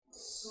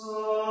A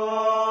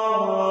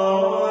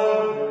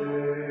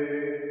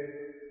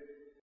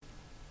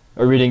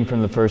reading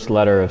from the first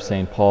letter of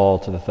St. Paul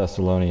to the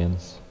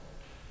Thessalonians.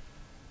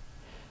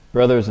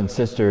 Brothers and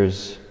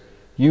sisters,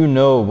 you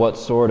know what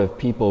sort of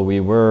people we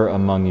were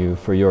among you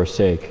for your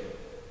sake.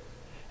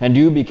 And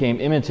you became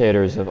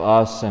imitators of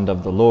us and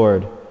of the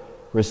Lord,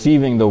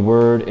 receiving the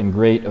word in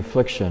great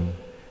affliction,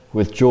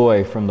 with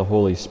joy from the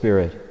Holy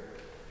Spirit,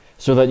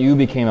 so that you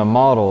became a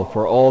model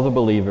for all the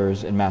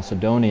believers in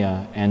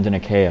Macedonia and in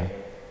Achaia.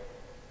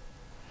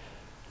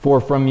 For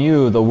from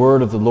you the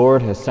word of the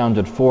Lord has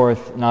sounded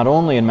forth, not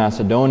only in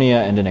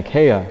Macedonia and in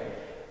Achaia,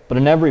 but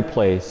in every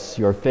place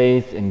your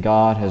faith in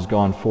God has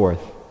gone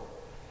forth,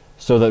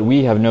 so that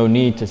we have no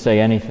need to say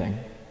anything.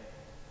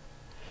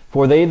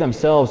 For they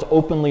themselves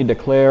openly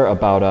declare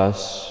about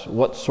us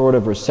what sort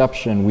of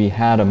reception we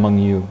had among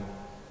you,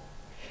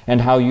 and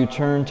how you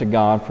turned to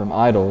God from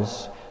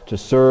idols to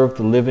serve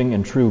the living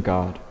and true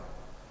God,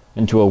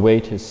 and to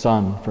await his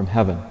Son from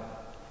heaven,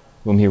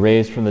 whom he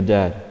raised from the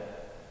dead,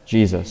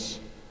 Jesus,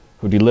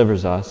 who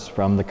delivers us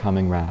from the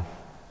coming wrath.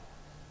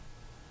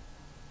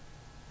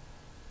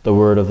 The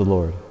word of the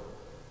Lord.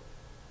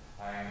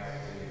 Thanks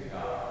be to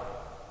God.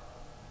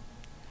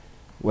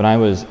 When I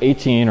was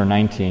 18 or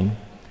 19,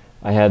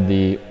 I had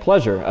the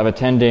pleasure of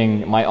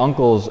attending my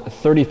uncle's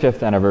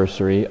 35th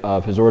anniversary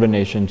of his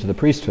ordination to the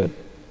priesthood.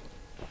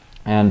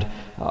 And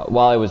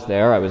while I was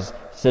there, I was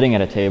sitting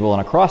at a table, and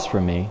across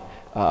from me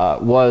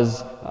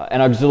was an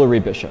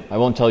auxiliary bishop. I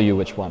won't tell you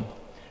which one.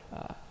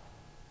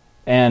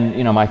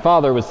 And, my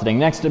father was sitting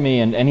next to me,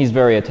 and he's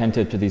very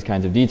attentive to these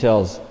kinds of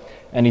details.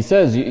 And he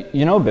says,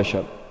 you know,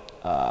 Bishop,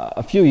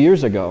 a few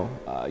years ago,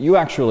 you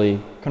actually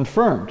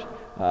confirmed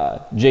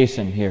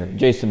Jason here.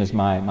 Jason is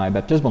my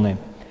baptismal name.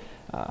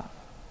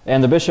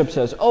 And the bishop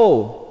says,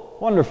 oh,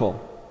 wonderful.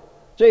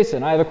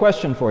 Jason, I have a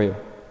question for you.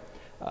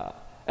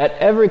 At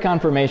every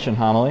confirmation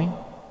homily,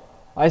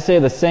 I say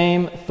the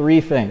same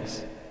 3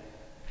 things.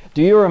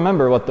 Do you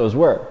remember what those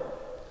were?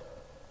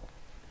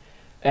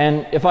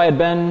 And if I had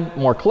been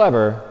more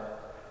clever,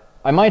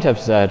 I might have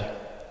said,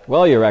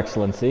 well, Your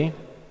Excellency,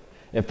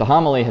 if the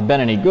homily had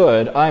been any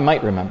good, I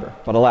might remember.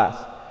 But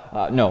alas,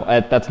 no,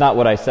 that's not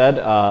what I said.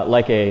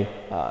 Like a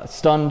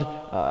stunned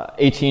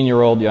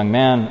 18-year-old young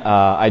man,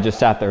 I just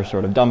sat there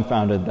sort of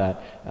dumbfounded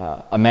that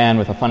a man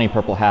with a funny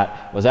purple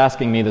hat was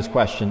asking me this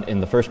question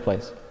in the first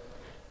place.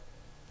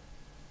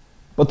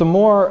 But the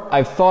more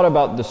I've thought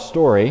about this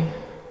story,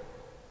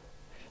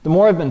 the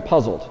more I've been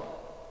puzzled.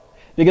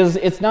 Because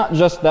it's not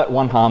just that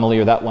one homily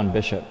or that one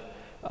bishop.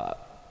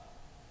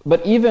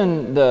 But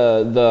even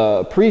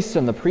the priests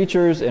and the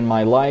preachers in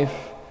my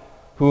life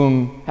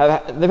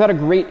they've had a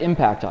great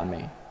impact on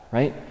me,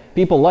 right?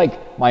 People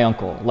like my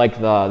uncle, like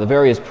the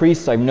various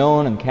priests I've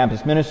known in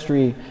campus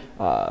ministry,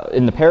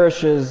 in the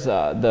parishes,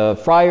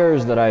 the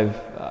friars that I've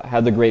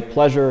had the great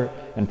pleasure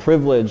and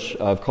privilege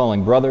of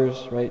calling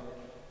brothers, right?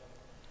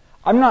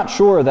 I'm not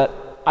sure that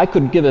I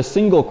could give a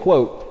single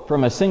quote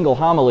from a single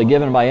homily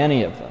given by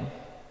any of them.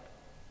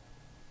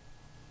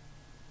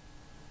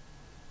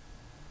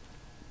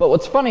 But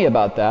what's funny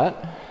about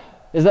that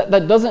is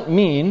that doesn't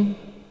mean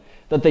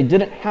that they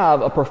didn't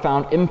have a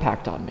profound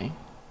impact on me.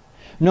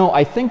 No,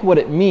 I think what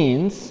it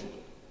means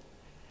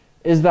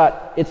is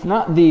that it's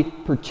not the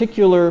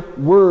particular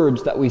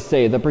words that we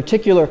say, the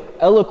particular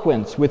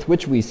eloquence with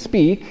which we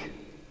speak,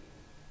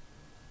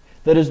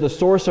 that is the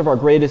source of our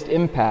greatest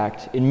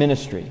impact in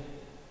ministry.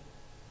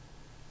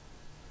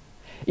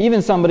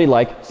 Even somebody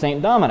like St.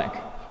 Dominic,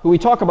 who we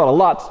talk about a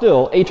lot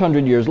still,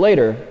 800 years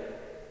later.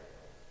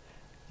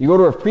 You go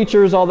to our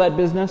preachers, all that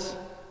business.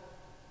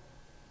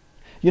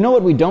 You know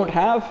what we don't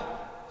have?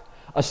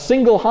 A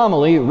single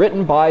homily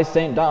written by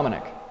St.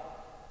 Dominic.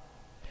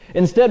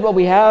 Instead, what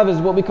we have is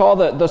what we call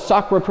the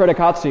Sacra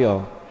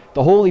Predicatio,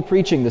 the holy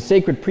preaching, the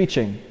sacred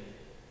preaching,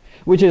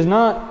 which is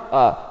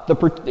not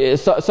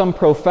some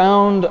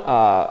profound,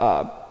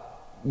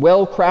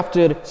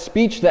 well-crafted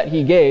speech that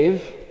he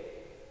gave,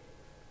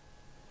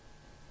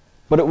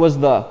 but it was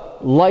the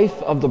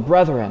life of the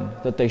brethren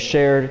that they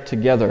shared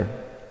together.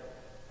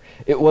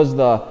 It was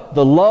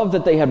the love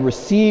that they had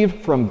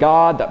received from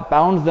God that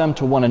bound them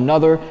to one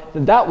another.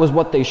 That was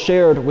what they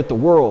shared with the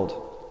world.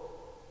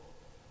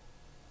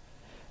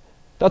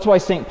 That's why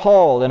St.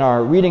 Paul, in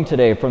our reading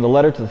today from the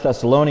letter to the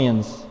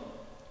Thessalonians,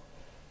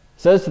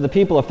 says to the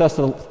people of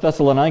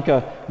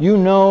Thessalonica, you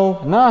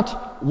know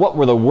not what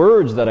were the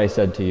words that I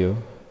said to you.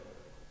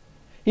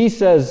 He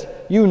says,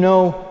 you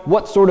know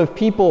what sort of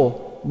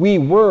people we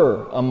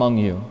were among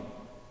you.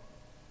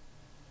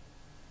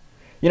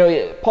 You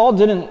know, Paul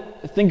didn't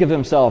think of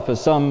himself as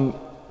some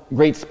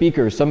great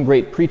speaker, some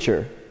great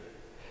preacher.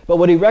 But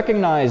what he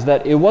recognized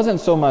that it wasn't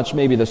so much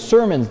maybe the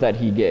sermons that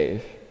he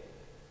gave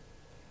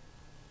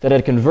that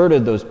had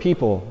converted those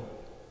people.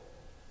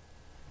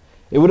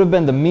 It would have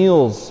been the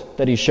meals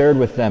that he shared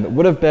with them. It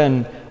would have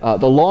been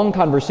the long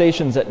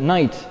conversations at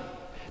night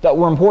that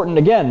were important,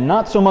 again,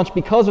 not so much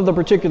because of the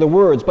particular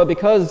words, but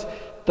because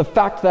the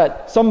fact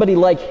that somebody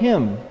like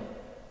him,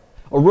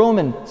 a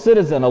Roman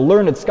citizen, a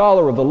learned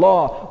scholar of the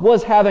law,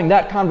 was having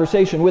that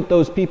conversation with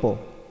those people.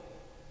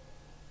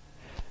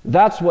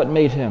 That's what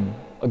made him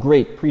a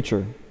great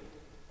preacher.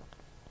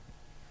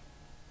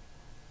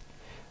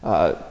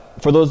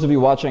 For those of you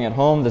watching at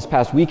home, this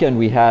past weekend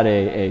we had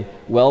a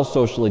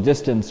well-socially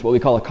distanced, what we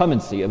call a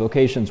Cummency, a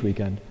vocations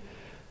weekend.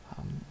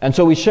 And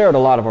so we shared a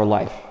lot of our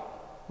life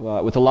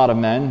with a lot of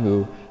men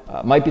who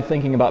might be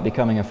thinking about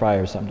becoming a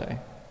friar someday.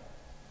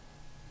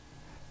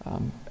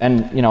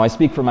 And I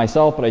speak for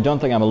myself, but I don't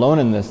think I'm alone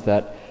in this,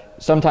 that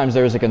sometimes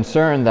there is a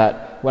concern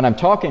that when I'm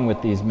talking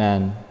with these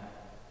men,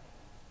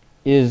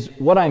 is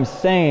what I'm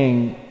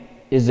saying,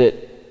 is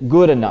it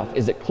good enough?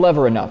 Is it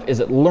clever enough? Is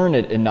it learned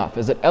enough?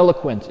 Is it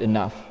eloquent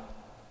enough?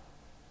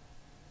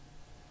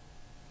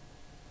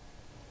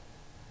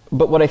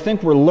 But what I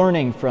think we're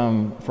learning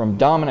from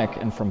Dominic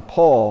and from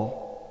Paul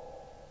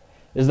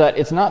is that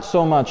it's not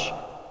so much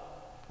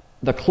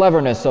the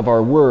cleverness of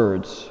our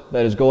words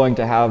that is going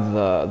to have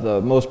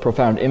the most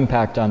profound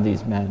impact on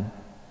these men,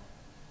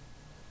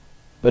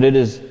 but it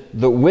is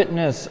the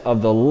witness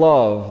of the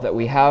love that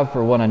we have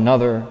for one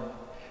another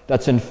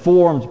that's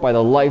informed by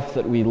the life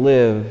that we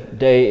live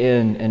day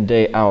in and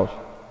day out.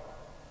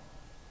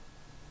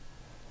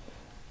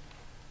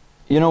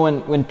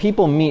 When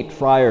people meet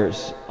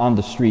friars on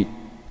the street,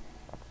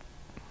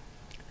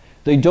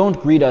 they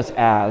don't greet us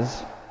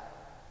as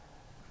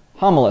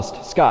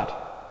homilist Scott,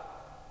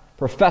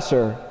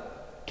 Professor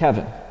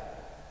Kevin.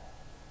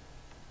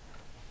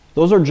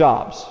 Those are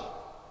jobs.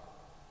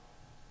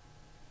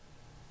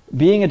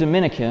 Being a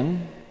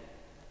Dominican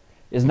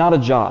is not a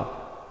job.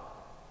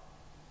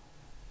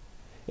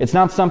 It's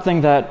not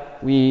something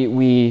that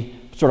we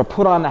sort of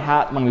put on the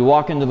hat when we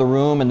walk into the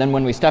room and then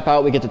when we step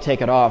out we get to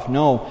take it off.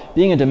 No,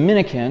 being a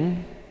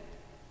Dominican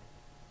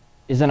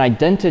is an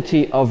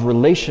identity of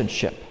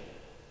relationship.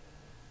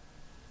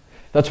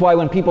 That's why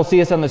when people see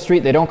us on the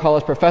street, they don't call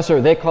us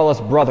professor, they call us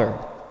brother.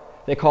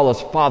 They call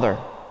us father.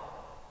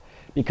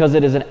 Because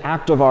it is an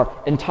act of our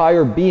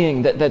entire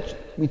being that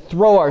we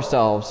throw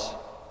ourselves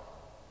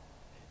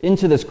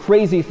into this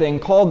crazy thing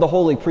called the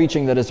holy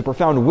preaching that is a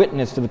profound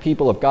witness to the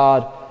people of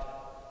God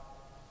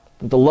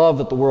that the love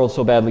that the world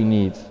so badly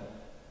needs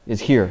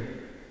is here.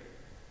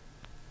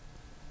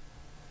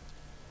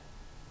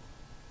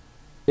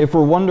 If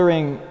we're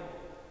wondering,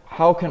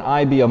 how can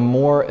I be a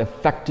more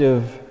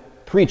effective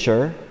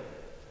preacher,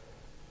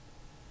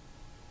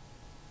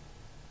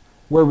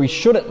 where we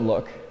shouldn't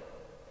look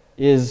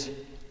is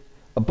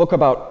a book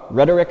about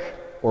rhetoric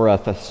or a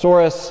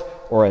thesaurus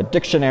or a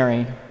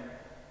dictionary.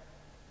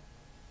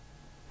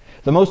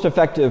 The most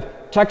effective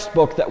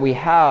textbook that we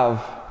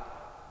have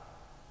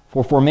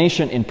for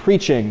formation in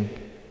preaching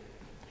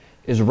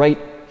is right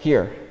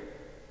here.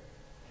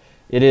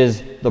 It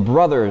is the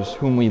brothers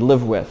whom we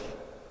live with.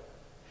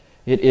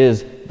 It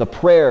is the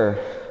prayer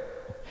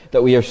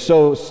that we are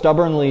so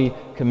stubbornly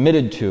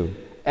committed to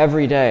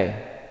every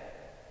day.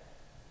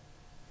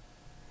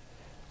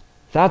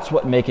 That's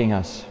what making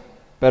us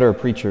better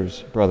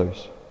preachers,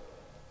 brothers.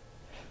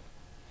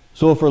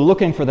 So if we're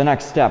looking for the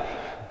next step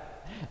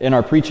in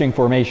our preaching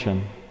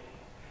formation,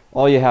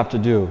 all you have to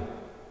do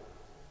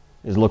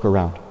is look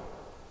around.